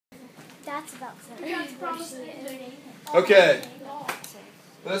That's about Okay,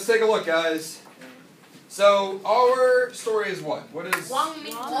 let's take a look, guys. So, our story is what? What is Wong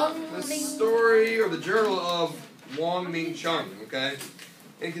Ming-Chung. the story or the journal of Wong Ming-Chung, okay?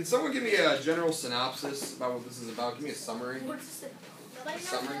 And can someone give me a general synopsis about what this is about? Give me a summary. Nobody knows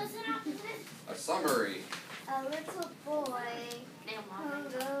Summary? what a synopsis is? A summary. A little boy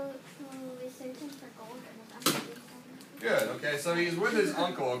who is searching for gold and his uncle. Good, okay, so he's with his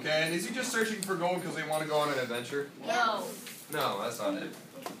uncle, okay? And is he just searching for gold because they want to go on an adventure? No. No, that's not it.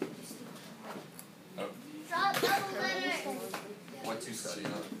 Oh. Draw double letters. What to study,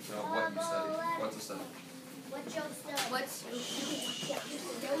 not what you study. What to study. What you study? What's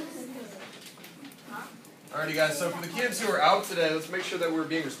Alrighty, guys, so for the kids who are out today, let's make sure that we're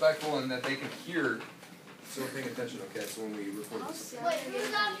being respectful and that they can hear, so we're paying attention, okay? So when we record this. Wait,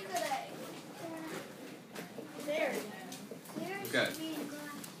 who's off today? There. Okay.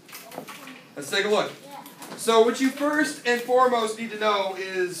 Let's take a look. So what you first and foremost need to know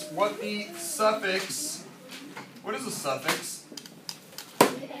is what the suffix, what is a suffix?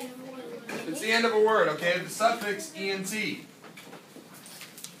 It's the end of a word, okay? The suffix ent.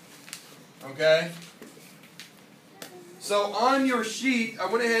 Okay? So on your sheet, I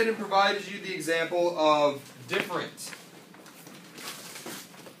went ahead and provided you the example of different.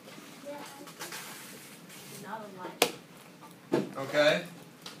 not alike? Okay?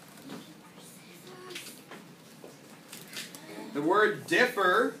 The word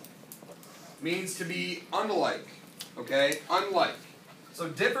differ means to be unlike. Okay? Unlike. So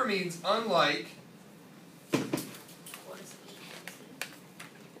differ means unlike.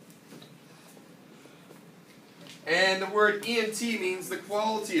 And the word ent means the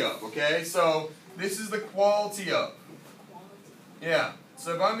quality of. Okay? So this is the quality of. Yeah.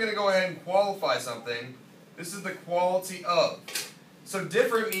 So if I'm going to go ahead and qualify something, this is the quality of. So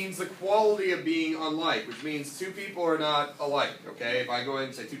different means the quality of being unlike, which means two people are not alike, okay? If I go ahead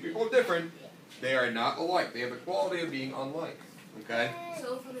and say two people are different, they are not alike. They have the quality of being unlike, okay?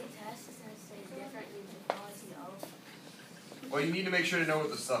 So for the test, it's going to say different means the quality of. Well, you need to make sure to know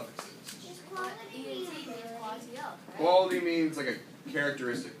what the suffix is. ENT means quality of, right? Quality means like a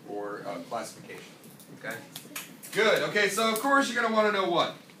characteristic or classification, okay? Good, okay, so of course you're going to want to know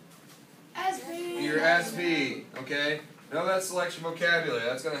what? SB. Your SB, okay? Know that selection vocabulary.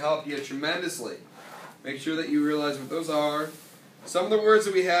 That's going to help you tremendously. Make sure that you realize what those are. Some of the words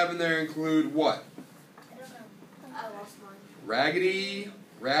that we have in there include what? I lost mine. Raggedy,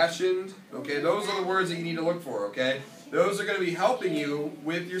 rationed. Okay, those are the words that you need to look for, okay? Those are going to be helping you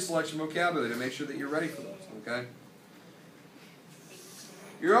with your selection vocabulary to make sure that you're ready for those, okay?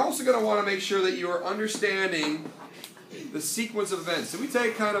 You're also going to want to make sure that you are understanding the sequence of events. Did we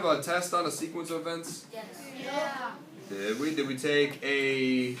take kind of a test on a sequence of events? Yes. Yeah. Did we? Did we take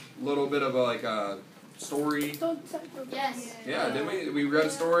a little bit of a story? Yes. Yeah, didn't we? We read a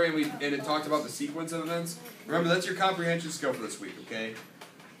story and it talked about the sequence of events. Remember, that's your comprehension skill for this week, okay?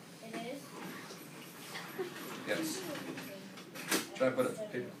 It is? Yes. Try to put a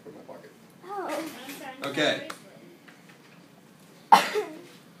paper in my pocket. Oh. Okay.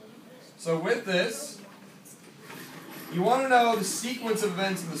 So with this, you want to know the sequence of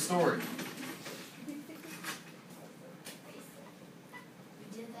events in the story. We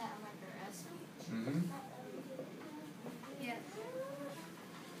did that on like our essay. Mm-hmm. Yeah.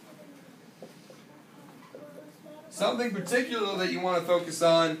 Something particular that you want to focus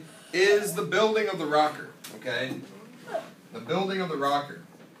on is the building of the rocker, okay? The building of the rocker.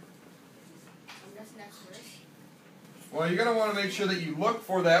 That's next verse. Well, you're going to want to make sure that you look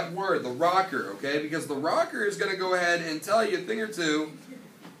for that word, the rocker, okay? Because the rocker is going to go ahead and tell you a thing or two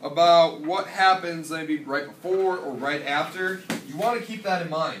about what happens maybe right before or right after. You want to keep that in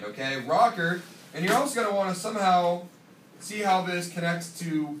mind, okay? Rocker, and you're also going to want to somehow see how this connects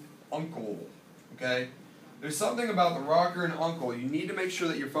to uncle, okay? There's something about the rocker and uncle. You need to make sure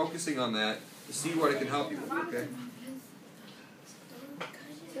that you're focusing on that to see what it can help you with, okay?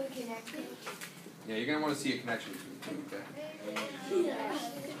 Yeah, you're going to want to see a connection between the two, okay?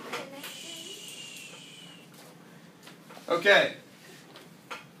 Okay.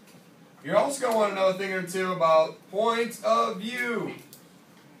 You're also going to want to know a thing or two about point of view.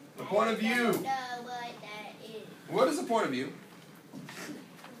 The point of view. I don't know what that is. What is a point of view?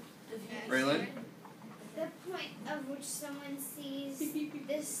 Raylan? The point of which someone sees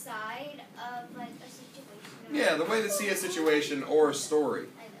this side of like a situation. Yeah, the way they see a situation or a story.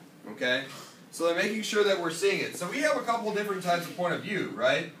 I know. Okay? So they're making sure that we're seeing it. So we have a couple different types of point of view,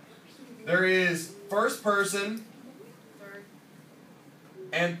 right? There is first person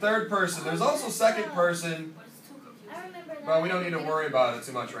and third person. There's also second person, I remember that. but we don't need to worry about it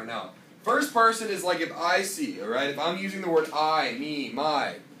too much right now. First person is like if I see, all right? If I'm using the word I, me,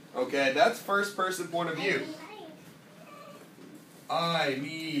 my, okay? That's first person point of view. I,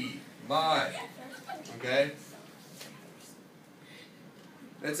 me, my, okay?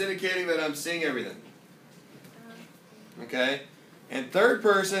 That's indicating that I'm seeing everything. Okay? And third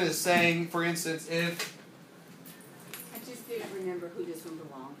person is saying, for instance, if... I just didn't remember who this one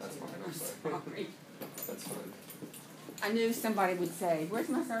belonged to. That's fine, I'm I'm sorry. sorry. That's fine. I knew somebody would say, "Where's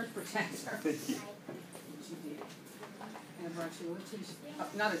my surge protector?" She did. And I brought you a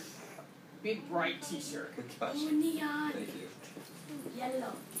t-shirt. Not a big bright t-shirt. Gotcha. Neon. Thank you.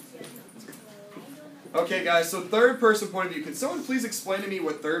 Yellow. Okay, guys, so third person point of view. Can someone please explain to me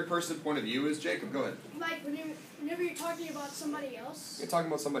what third person point of view is? Jacob, go ahead. Like whenever you're talking about somebody else. You're talking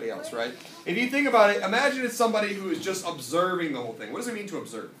about somebody else, right? If you think about it, imagine it's somebody who is just observing the whole thing. What does it mean to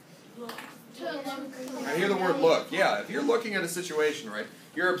observe? I hear the word look. Yeah, if you're looking at a situation, right,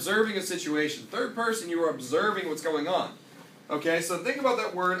 you're observing a situation. Third person, you are observing what's going on. Okay, so think about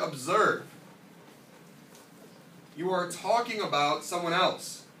that word observe. You are talking about someone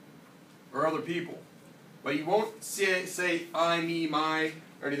else or other people. But you won't say I, me, my,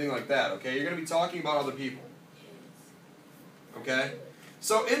 or anything like that, okay? You're going to be talking about other people. Okay?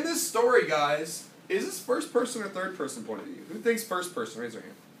 So in this story, guys, is this first person or third person point of view? Who thinks first person? Raise their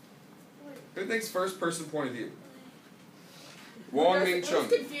hand. Who thinks first person point of view? Wong, Ming-Chung. I'm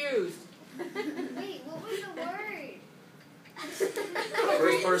confused. Wait, what was the word?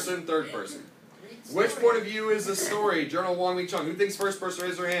 First person, third person. Which point of view is this story? Journal Wong, Ming-Chung. Who thinks first person?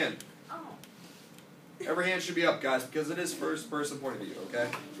 Raise their hand. Oh. Every hand should be up, guys, because it is first person point of view, okay?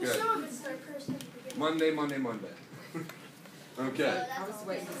 Good. Some of it's third person. Monday, Monday, Monday. Okay. I was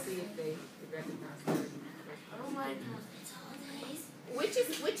waiting to see if they recognize her. I don't mind Which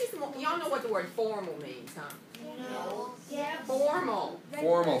is y'all know what the word formal means, huh? No. Yeah. Formal.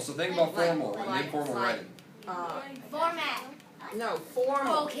 Formal. So think about Like- formal and like- informal like- writing. Format. No,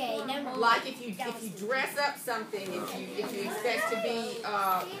 formal. Okay, never mind. Like if you dress up something, if you expect to be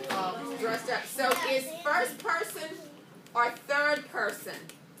dressed up. So is first person or third person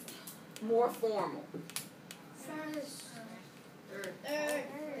more formal? First.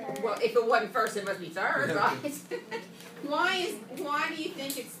 Well, if it wasn't first, it must be third, right? Why do you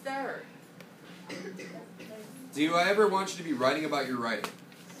think it's third? Do I ever want you to be writing about your writing?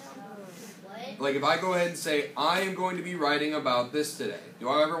 What? Like if I go ahead and say, I am going to be writing about this today. Do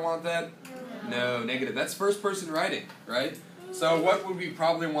I ever want that? No, negative. That's first person writing, right? So what would we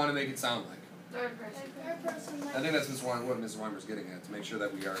probably want to make it sound like? Third person. Third person. I think that's what Ms. Weimer's getting at, to make sure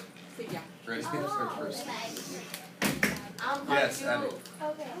that we are Yeah. ready to be third person. I'm Yes, confused.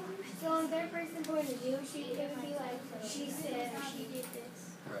 Abby. Okay, so on third person point of view, she could be like, she said or she did this.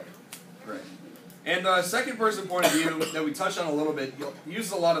 Right. Right. And second person point of view that we touched on a little bit,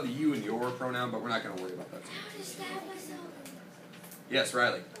 uses a lot of the you and your pronoun, but we're not going to worry about that. Yes,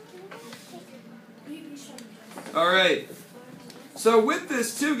 Riley. All right. So with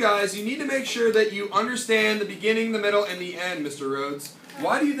this too, guys, you need to make sure that you understand the beginning, the middle, and the end, Mr. Rhodes.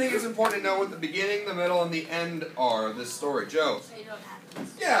 Why do you think it's important to know what the beginning, the middle, and the end are of this story? Joe? So you don't have to.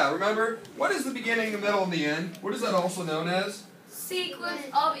 Yeah, remember? What is the beginning, the middle, and the end? What is that also known as? Sequence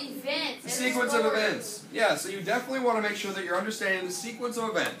of events. The sequence of events. Yeah, so you definitely want to make sure that you're understanding the sequence of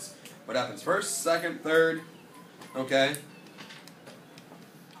events. What happens first, second, third, okay?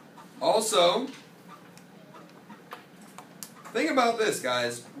 Also, think about this,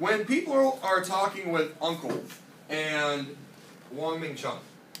 guys. When people are talking with Uncle and Wong Ming-Chung,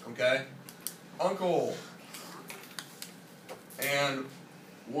 okay? Uncle and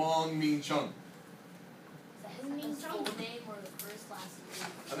Wong Ming-Chung. His full name or the first last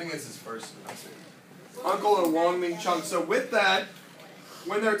name? I think it's his first and last name. Uncle and Wong Ming-Chung. So with that,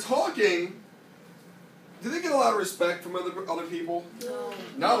 when they're talking, do they get a lot of respect from other people? No.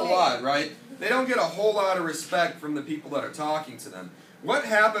 Not a lot, right? They don't get a whole lot of respect from the people that are talking to them. What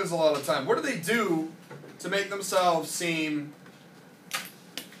happens a lot of the time? What do they do to make themselves seem,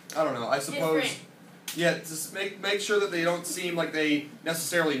 I don't know, I suppose... Different. Yeah, just make sure that they don't seem like they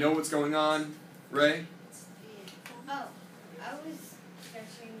necessarily know what's going on, right? Oh, I was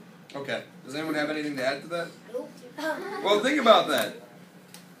stretching. Okay. Does anyone have anything to add to that? Nope. Well, think about that.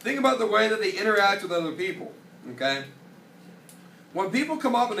 Think about the way that they interact with other people, okay? When people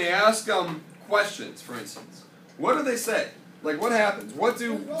come up and they ask questions, for instance, what do they say? Like, what happens? What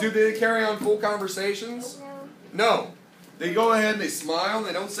do they carry on full conversations? No. They go ahead and they smile and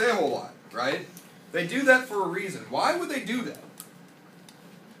they don't say a whole lot, right? They do that for a reason. Why would they do that?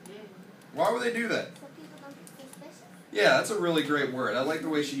 Why would they do that? So people don't get suspicious. Yeah, that's a really great word. I like the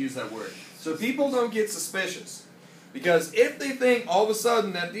way she used that word. So people don't get suspicious. Because if they think all of a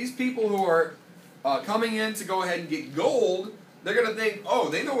sudden that these people who are coming in to go ahead and get gold, they're going to think, oh,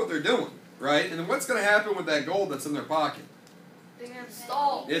 they know what they're doing, right? And then what's going to happen with that gold that's in their pocket? They're gonna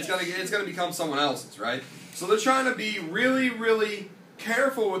stall. It's going to become someone else's, right? So they're trying to be really, really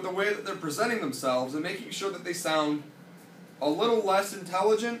careful with the way that they're presenting themselves and making sure that they sound a little less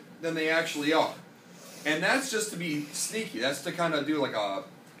intelligent than they actually are. And that's just to be sneaky. That's to kind of do like a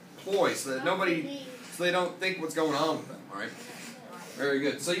ploy so that so they don't think what's going on with them, all right? Very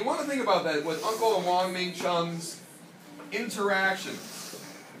good. So you want to think about that with Uncle and Wong Ming-Chung's interaction.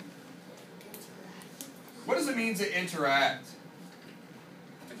 What does it mean to interact?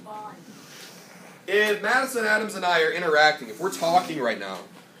 Bond. If Madison, Adams, and I are interacting, if we're talking right now,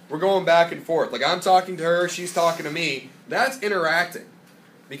 we're going back and forth. Like I'm talking to her, she's talking to me. That's interacting.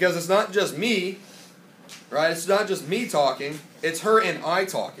 Because it's not just me, right? It's not just me talking. It's her and I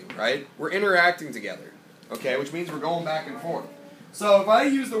talking, right? We're interacting together, okay? Which means we're going back and forth. So if I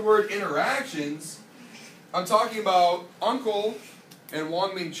use the word interactions, I'm talking about Uncle and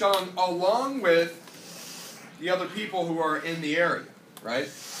Wong Ming-Chung along with the other people who are in the area, right?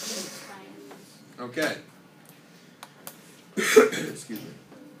 Okay. Excuse me.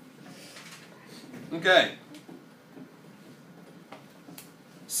 Okay.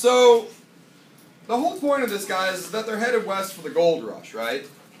 So, the whole point of this, guys, is that they're headed west for the gold rush, right?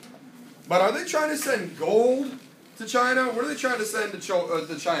 But are they trying to send gold to China? What are they trying to send to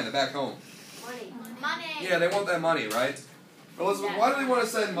China, back home? Money. Money. Yeah, they want that money, right? Elizabeth, why do they want to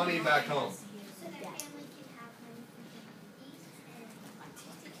send money back home? So their family can have money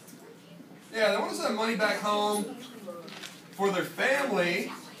for them. Yeah, they want to send money back home for their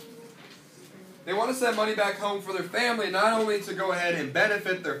family. They want to send money back home for their family, not only to go ahead and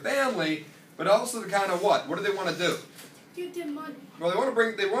benefit their family, but also to kind of what? What do they want to do? Give them money. Well,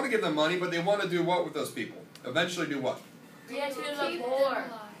 they want to give them money, but they want to do what with those people? Eventually do what? Yeah, to the poor.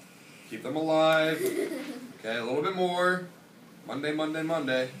 Keep them alive. Okay, a little bit more. Monday.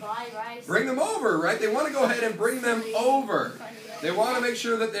 Buy rice. Bring them over, right? They want to go ahead and bring them over. They want to make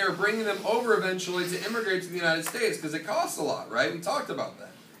sure that they're bringing them over eventually to immigrate to the United States because it costs a lot, right? We talked about that.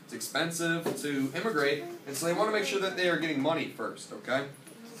 It's expensive to immigrate, and so they want to make sure that they are getting money first, okay?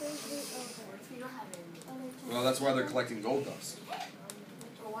 Well, that's why they're collecting gold dust.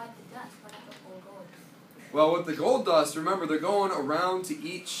 Or why the dust? Why not the whole gold? Well, with the gold dust, remember, they're going around to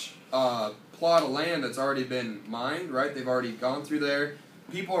each plot of land that's already been mined, right? They've already gone through there.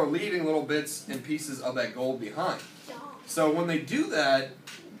 People are leaving little bits and pieces of that gold behind. So when they do that,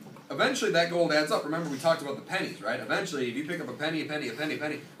 eventually that gold adds up. Remember, we talked about the pennies, right? Eventually, if you pick up a penny,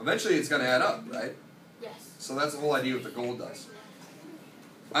 eventually it's going to add up, right? Yes. So that's the whole idea with the gold dust.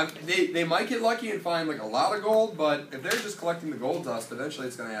 They might get lucky and find like a lot of gold, but if they're just collecting the gold dust, eventually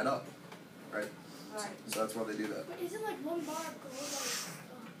it's going to add up, right? Right. So that's why they do that. But isn't like one bar of gold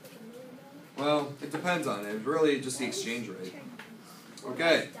like $1 million? Well, it depends on it. It's really just the exchange rate.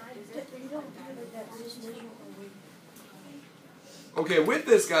 Okay. Okay, with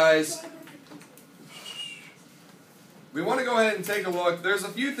this, guys, we want to go ahead and take a look. There's a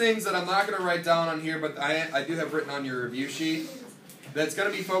few things that I'm not going to write down on here, but I do have written on your review sheet. That's going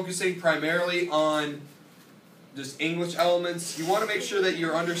to be focusing primarily on just English elements. You want to make sure that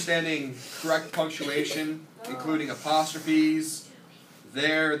you're understanding correct punctuation, including apostrophes,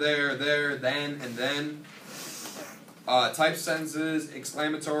 there, then, and then. Type sentences,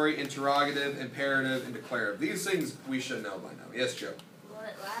 exclamatory, interrogative, imperative, and declarative. These things we should know by now. Yes, Joe? Well,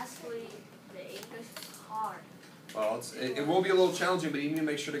 lastly, the English is hard. Well, it will be a little challenging, but you need to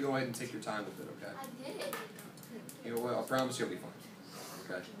make sure to go ahead and take your time with it, okay? I did. I promise you'll be fine.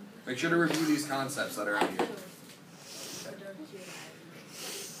 Okay? Make sure to review these concepts that are on here.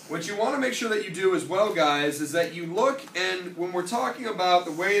 What you want to make sure that you do as well, guys, is that you look, and when we're talking about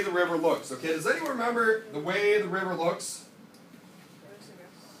the way the river looks, okay, does anyone remember the way the river looks?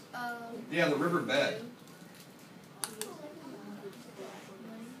 Yeah, the river bed.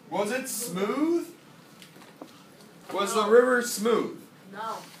 Was it smooth? Was the river smooth?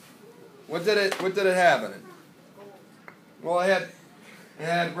 No. What did it have in it? Well, it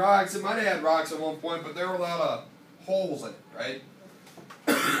had rocks. It might have had rocks at one point, but there were a lot of holes in it, right?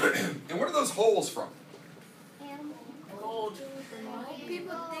 And what are those holes from? Gold.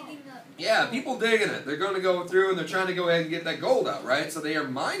 People digging up. Yeah, people digging it. They're going to go through and they're trying to go ahead and get that gold out, right? So they are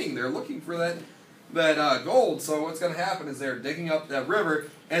mining. They're looking for that gold. So what's going to happen is they're digging up that river,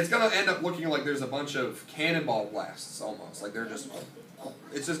 and it's going to end up looking like there's a bunch of cannonball blasts almost. Like they're just,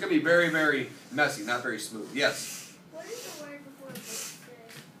 it's just going to be very, very messy, not very smooth. Yes? What is the word before this?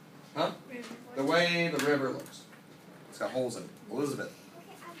 Huh? The way the river looks. It's got holes in it. Elizabeth.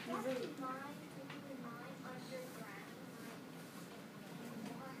 Okay, I've got mine underground.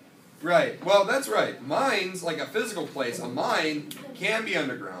 Right. Well, that's right. Mines, like a physical place, a mine can be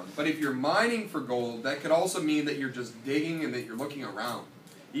underground. But if you're mining for gold, that could also mean that you're just digging and that you're looking around.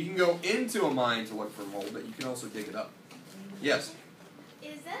 You can go into a mine to look for gold, but you can also dig it up. Yes?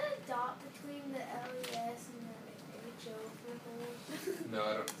 Is that a dot between the LES and the HO for gold? No,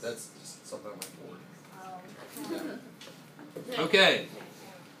 I don't. That's just something on my board. Oh. Yeah. Okay.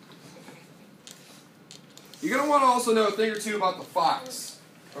 You're going to want to also know a thing or two about the fox.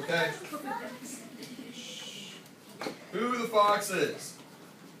 Okay? Who the fox is.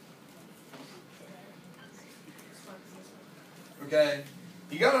 Okay?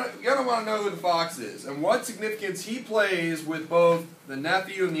 You gotta want to know who the fox is and what significance he plays with both the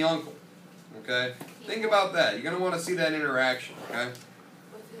nephew and the uncle. Okay? Think about that. You're gonna want to see that interaction. Okay?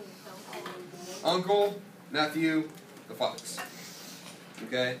 Uncle, nephew, the fox.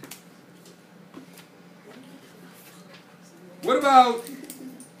 Okay? What about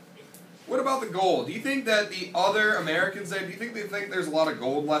the gold? Do you think that the other Americans there, do you think they think there's a lot of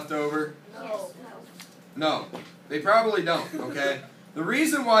gold left over? No. No. They probably don't, okay? The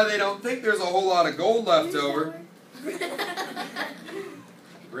reason why they don't think there's a whole lot of gold left over...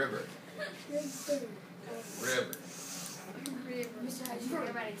 River.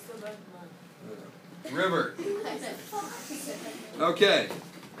 River. Okay.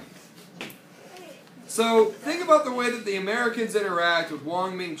 So, think about the way that the Americans interact with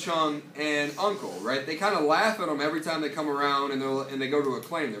Wong, Ming-Chung, and Uncle, right? They kind of laugh at them every time they come around and they go to a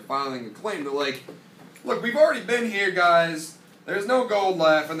claim. They're filing a claim. They're like, look, we've already been here, guys. There's no gold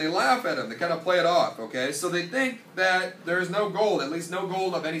left, and they laugh at them. They kind of play it off, okay? So they think that there's no gold, at least no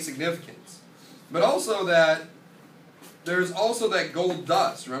gold of any significance. But also that there's also that gold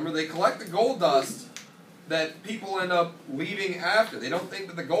dust. Remember, they collect the gold dust that people end up leaving after. They don't think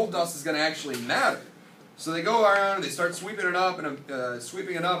that the gold dust is going to actually matter. So they go around and they start sweeping it up, and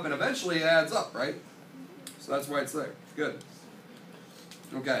eventually it adds up, right? So that's why it's there. Good.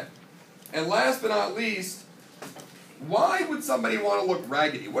 Okay. And last but not least, why would somebody want to look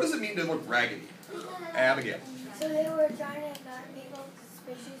raggedy? What does it mean to look raggedy? Abigail. So they were trying to not make them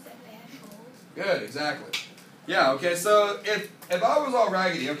suspicious that they had gold. Good, exactly. Yeah, okay, so if I was all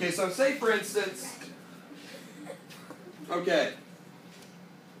raggedy, okay, so say for instance, okay.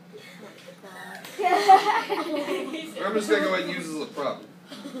 I'm just going to go ahead and use this as a problem.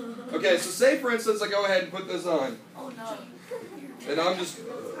 Okay, so say for instance I go ahead and put this on. Oh no. And I'm just...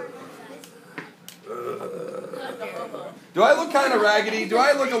 Do I look kind of raggedy? Do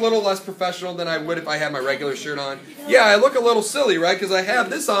I look a little less professional than I would if I had my regular shirt on? Yeah, I look a little silly, right? Because I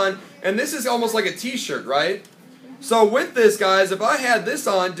have this on, and this is almost like a t-shirt, right? So with this, guys, if I had this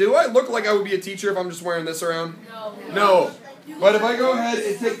on, do I look like I would be a teacher if I'm just wearing this around? No. No. But if I go ahead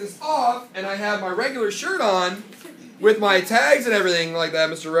and take this off, and I have my regular shirt on, with my tags and everything like that,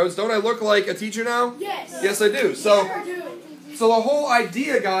 Mr. Rhodes, don't I look like a teacher now? Yes. Yes, I do. So So the whole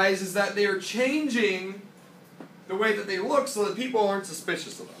idea, guys, is that they're changing the way that they look so that people aren't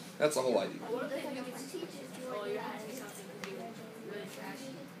suspicious of them. That's the whole idea. What if they think it's teachers? Oh, you're asking something to be really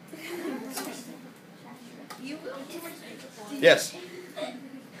trashy. Yes.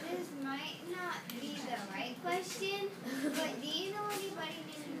 This might not be the right question, but do you know anybody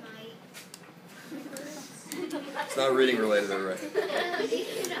named Mike? It's not reading related, all right. Do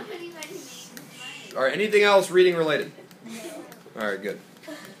you know anybody named Mike? All right, anything else reading related? All right, good.